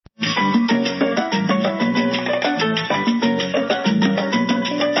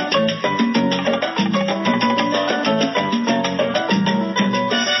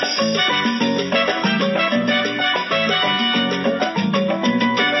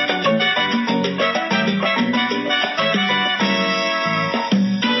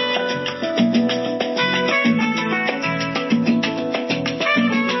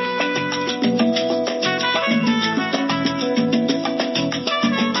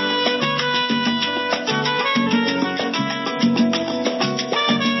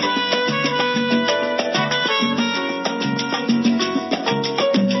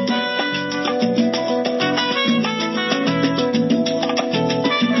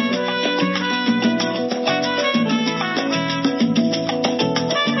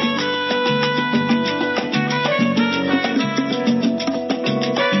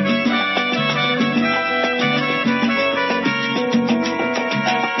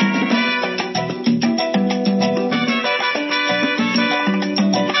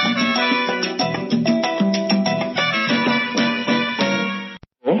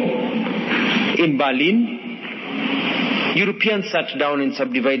Berlin, Europeans sat down and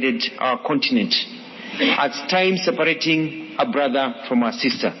subdivided our continent, at times separating a brother from a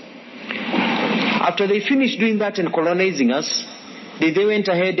sister. After they finished doing that and colonizing us, they went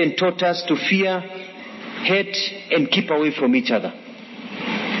ahead and taught us to fear, hate, and keep away from each other.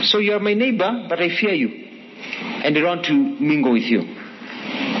 So you are my neighbor, but I fear you, and I don't want to mingle with you.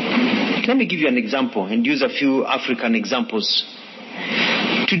 Let me give you an example and use a few African examples.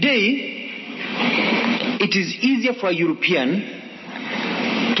 Today, it is easier for a European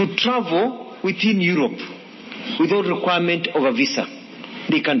to travel within Europe without requirement of a visa.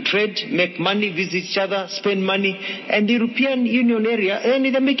 They can trade, make money, visit each other, spend money, and the European Union area, and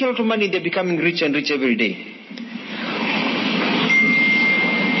they're making a lot of money, they're becoming rich and rich every day.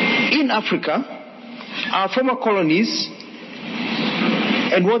 In Africa, our former colonies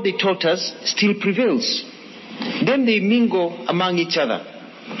and what they taught us still prevails. Then they mingle among each other.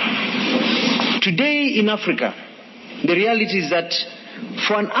 Today in Africa, the reality is that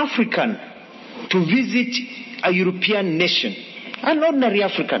for an African to visit a European nation, an ordinary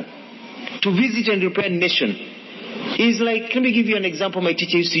African, to visit a European nation is like, let me give you an example my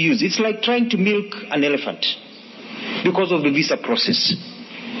teacher used to use. It's like trying to milk an elephant because of the visa process.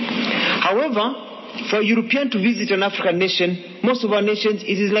 However, for a European to visit an African nation, most of our nations,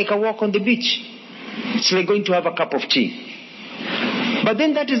 it is like a walk on the beach. It's like going to have a cup of tea. But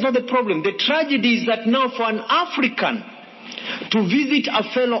then that is not the problem. The tragedy is that now for an African to visit a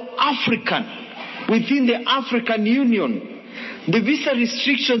fellow African within the African Union, the visa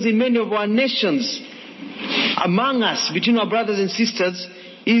restrictions in many of our nations, among us, between our brothers and sisters,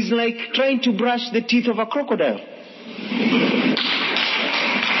 is like trying to brush the teeth of a crocodile.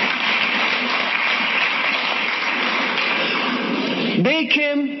 They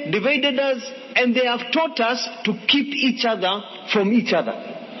came, divided us, and they have taught us to keep each other from each other.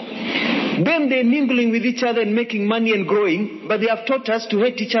 Then they're mingling with each other and making money and growing, but they have taught us to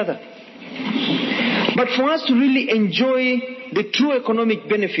hate each other. But for us to really enjoy the true economic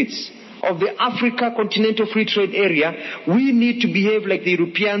benefits of the Africa Continental Free Trade Area, we need to behave like the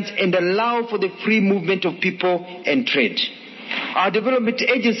Europeans and allow for the free movement of people and trade. Our development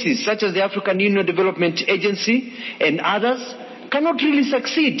agencies, such as the African Union Development Agency and others, cannot really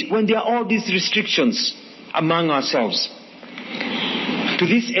succeed when there are all these restrictions among ourselves. To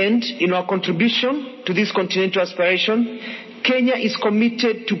this end, in our contribution to this continental aspiration, Kenya is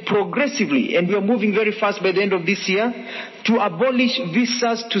committed to progressively, and we are moving very fast by the end of this year, to abolish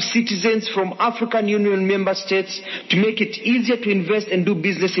visas to citizens from African Union member states to make it easier to invest and do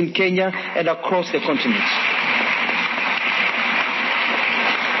business in Kenya and across the continent.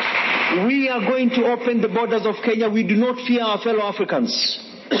 We are going to open the borders of Kenya. We do not fear our fellow Africans.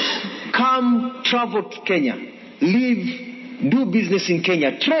 Come, travel to Kenya. Live, do business in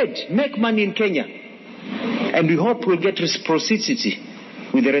Kenya. Trade, make money in Kenya. And we hope we'll get reciprocity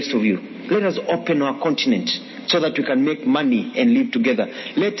with the rest of you. Let us open our continent so that we can make money and live together.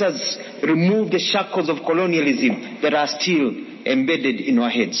 Let us remove the shackles of colonialism that are still embedded in our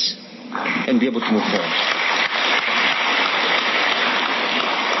heads and be able to move forward.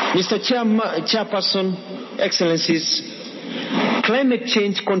 Mr. Chairperson, Excellencies, climate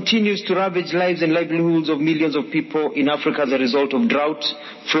change continues to ravage lives and livelihoods of millions of people in Africa as a result of drought,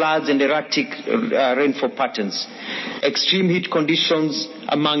 floods, and erratic rainfall patterns, extreme heat conditions,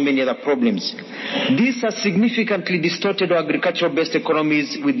 among many other problems. This has significantly distorted our agricultural-based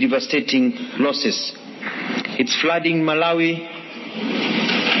economies with devastating losses. It's flooding in Malawi,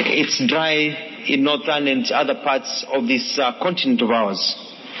 it's dry in northern and other parts of this continent of ours.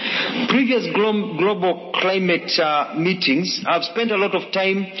 Previous global climate meetings have spent a lot of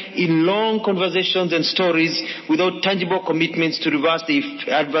time in long conversations and stories without tangible commitments to reverse the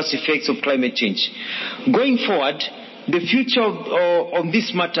adverse effects of climate change. Going forward, the future on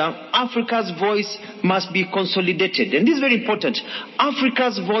this matter, Africa's voice must be consolidated. And this is very important.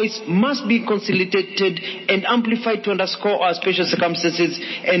 Africa's voice must be consolidated and amplified to underscore our special circumstances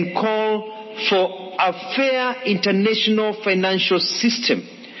and call for a fair international financial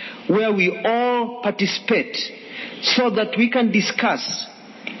system where we all participate so that we can discuss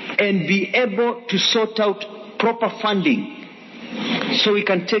and be able to sort out proper funding so we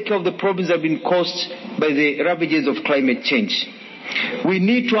can take care of the problems that have been caused by the ravages of climate change. We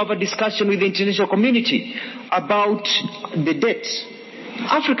need to have a discussion with the international community about the debt.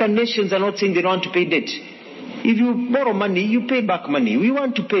 African nations are not saying they don't want to pay debt. If you borrow money, you pay back money. We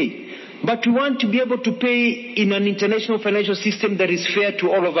want to pay. But we want to be able to pay in an international financial system that is fair to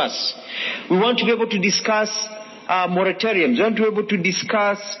all of us. We want to be able to discuss moratoriums. We want to be able to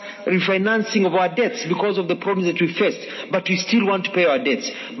discuss refinancing of our debts because of the problems that we faced. But we still want to pay our debts.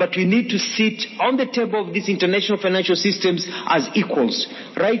 But we need to sit on the table of these international financial systems as equals.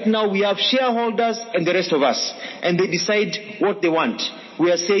 Right now we have shareholders and the rest of us. And they decide what they want. We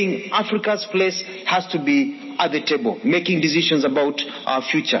are saying Africa's place has to be at the table, making decisions about our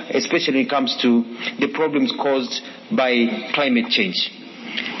future, especially when it comes to the problems caused by climate change.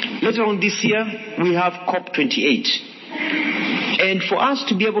 Later on this year, we have COP28. And for us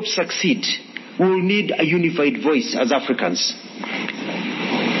to be able to succeed, we will need a unified voice as Africans.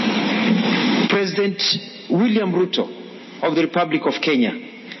 President William Ruto of the Republic of Kenya,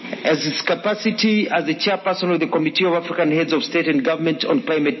 as his capacity as the chairperson of the Committee of African Heads of State and Government on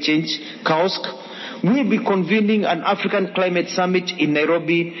Climate Change, CAOSC, will be convening an African Climate Summit in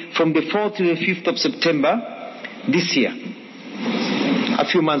Nairobi from the 4th to the 5th of September this year, a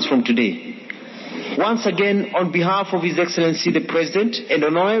few months from today. Once again, on behalf of His Excellency the President and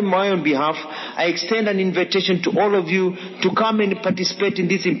on my own behalf, I extend an invitation to all of you to come and participate in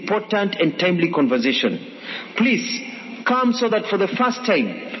this important and timely conversation. Please, come so that for the first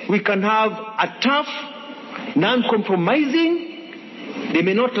time we can have a tough, non-compromising, they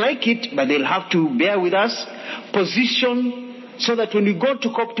may not like it, but they'll have to bear with us, position so that when we go to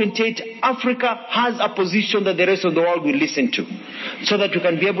COP28, Africa has a position that the rest of the world will listen to, so that we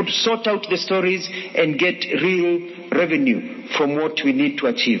can be able to sort out the stories and get real revenue from what we need to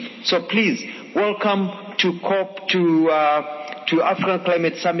achieve. So please, welcome to African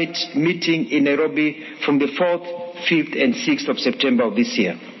Climate Summit meeting in Nairobi from the 4th, 5th and 6th of September of this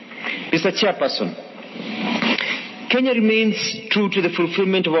year. Mr. Chairperson, Kenya remains true to the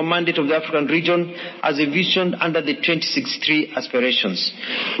fulfillment of our mandate of the African region as envisioned under the 2063 aspirations.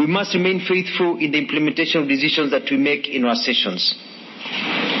 We must remain faithful in the implementation of decisions that we make in our sessions.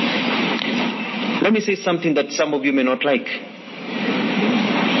 Let me say something that some of you may not like.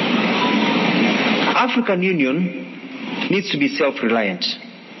 African Union needs to be self-reliant.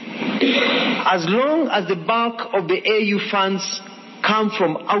 As long as the bulk of the AU funds come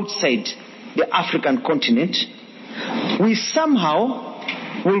from outside the African continent, we somehow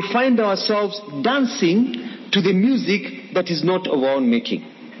will find ourselves dancing to the music that is not of our own making.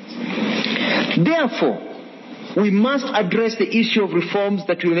 Therefore, we must address the issue of reforms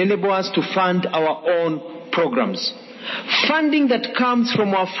that will enable us to fund our own programs. Funding that comes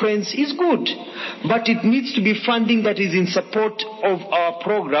from our friends is good, but it needs to be funding that is in support of our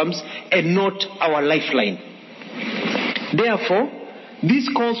programs and not our lifeline. Therefore, this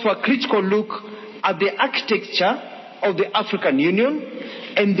calls for a critical look at the architecture of the African Union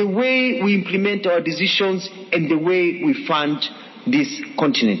and the way we implement our decisions and the way we fund this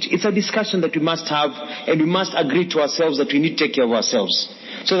continent. It's a discussion that we must have, and we must agree to ourselves that we need to take care of ourselves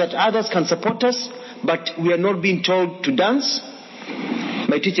so that others can support us, but we are not being told to dance.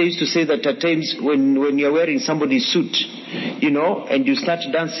 My teacher used to say that at times when you're wearing somebody's suit, and you start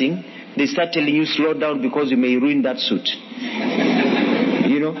dancing, they start telling you slow down because you may ruin that suit.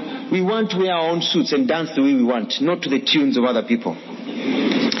 We want to wear our own suits and dance the way we want, not to the tunes of other people.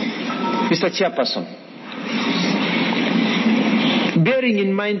 Mr. Chairperson, bearing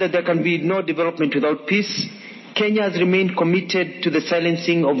in mind that there can be no development without peace, Kenya has remained committed to the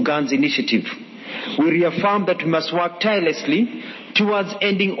Silencing of Guns initiative. We reaffirm that we must work tirelessly towards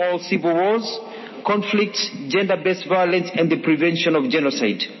ending all civil wars, conflicts, gender-based violence, and the prevention of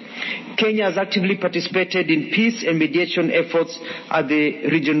genocide. Kenya has actively participated in peace and mediation efforts at the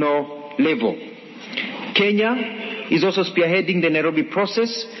regional level. Kenya is also spearheading the Nairobi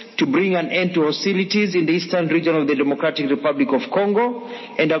process to bring an end to hostilities in the eastern region of the Democratic Republic of Congo,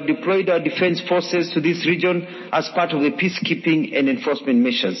 and have deployed our defense forces to this region as part of the peacekeeping and enforcement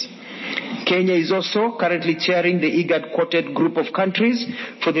measures. Kenya is also currently chairing the IGAD Quartet group of countries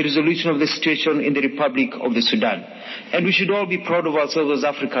for the resolution of the situation in the Republic of the Sudan. And we should all be proud of ourselves as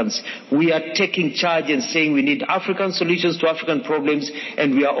Africans. We are taking charge and saying we need African solutions to African problems,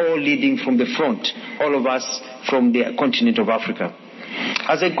 and we are all leading from the front, all of us from the continent of Africa.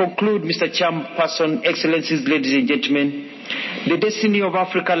 As I conclude, Mr. Chairperson, Excellencies, ladies and gentlemen, the destiny of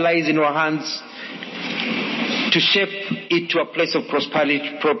Africa lies in our hands to shape it to a place of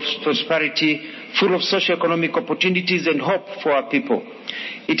prosperity, full of socio-economic opportunities and hope for our people.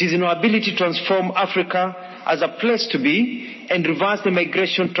 It is in our ability to transform Africa as a place to be and reverse the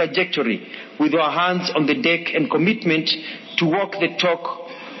migration trajectory with our hands on the deck and commitment to walk the talk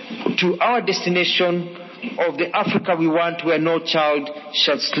to our destination of the Africa we want, where no child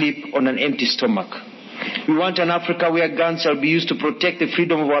shall sleep on an empty stomach. We want an Africa where guns shall be used to protect the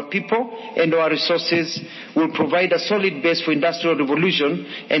freedom of our people, and our resources will provide a solid base for industrial revolution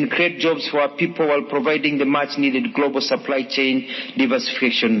and create jobs for our people while providing the much needed global supply chain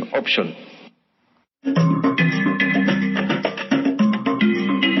diversification option.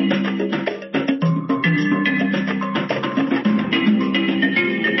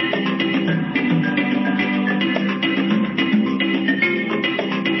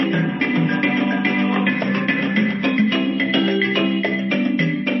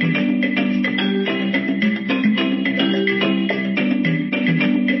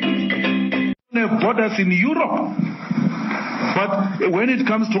 Borders in Europe. But when it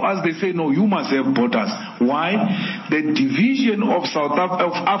comes to us, they say, no, you must have borders. Why? The division of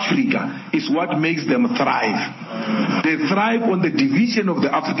Africa is what makes them thrive. They thrive on the division of the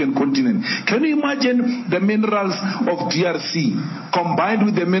African continent. Can you imagine the minerals of DRC combined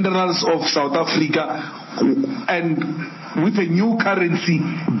with the minerals of South Africa and with a new currency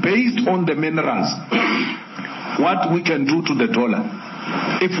based on the minerals? What we can do to the dollar?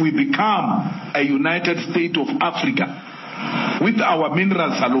 If we become a United States of Africa with our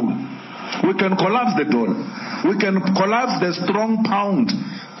minerals alone, we can collapse the dollar. We can collapse the strong pound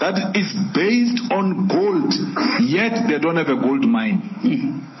that is based on gold, yet they don't have a gold mine.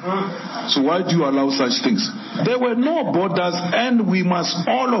 So why do you allow such things? There were no borders, and we must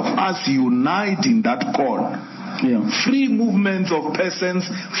all of us unite in that call. Free movements of persons,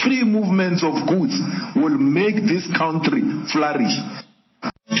 free movements of goods will make this country flourish.